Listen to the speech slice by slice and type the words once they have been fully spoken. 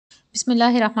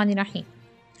Bismillahirrahmanirrahim.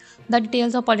 The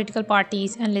details of political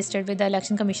parties enlisted with the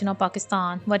Election Commission of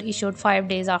Pakistan were issued 5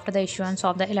 days after the issuance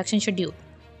of the election schedule.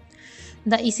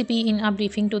 The ECP, in a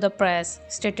briefing to the press,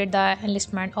 stated the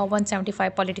enlistment of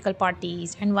 175 political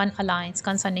parties and one alliance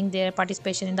concerning their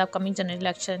participation in the upcoming general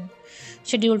election,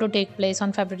 scheduled to take place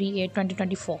on February 8,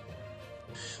 2024.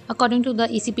 According to the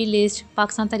ECP list,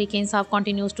 Pakistan Tehreek-e-Insaf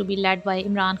continues to be led by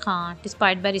Imran Khan,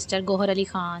 despite barrister Gohar Ali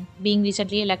Khan being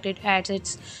recently elected as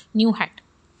its new head.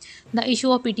 The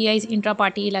issue of PTI's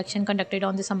intra-party election conducted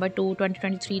on December 2,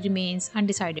 2023 remains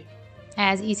undecided,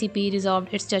 as ECP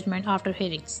reserved its judgment after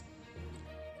hearings.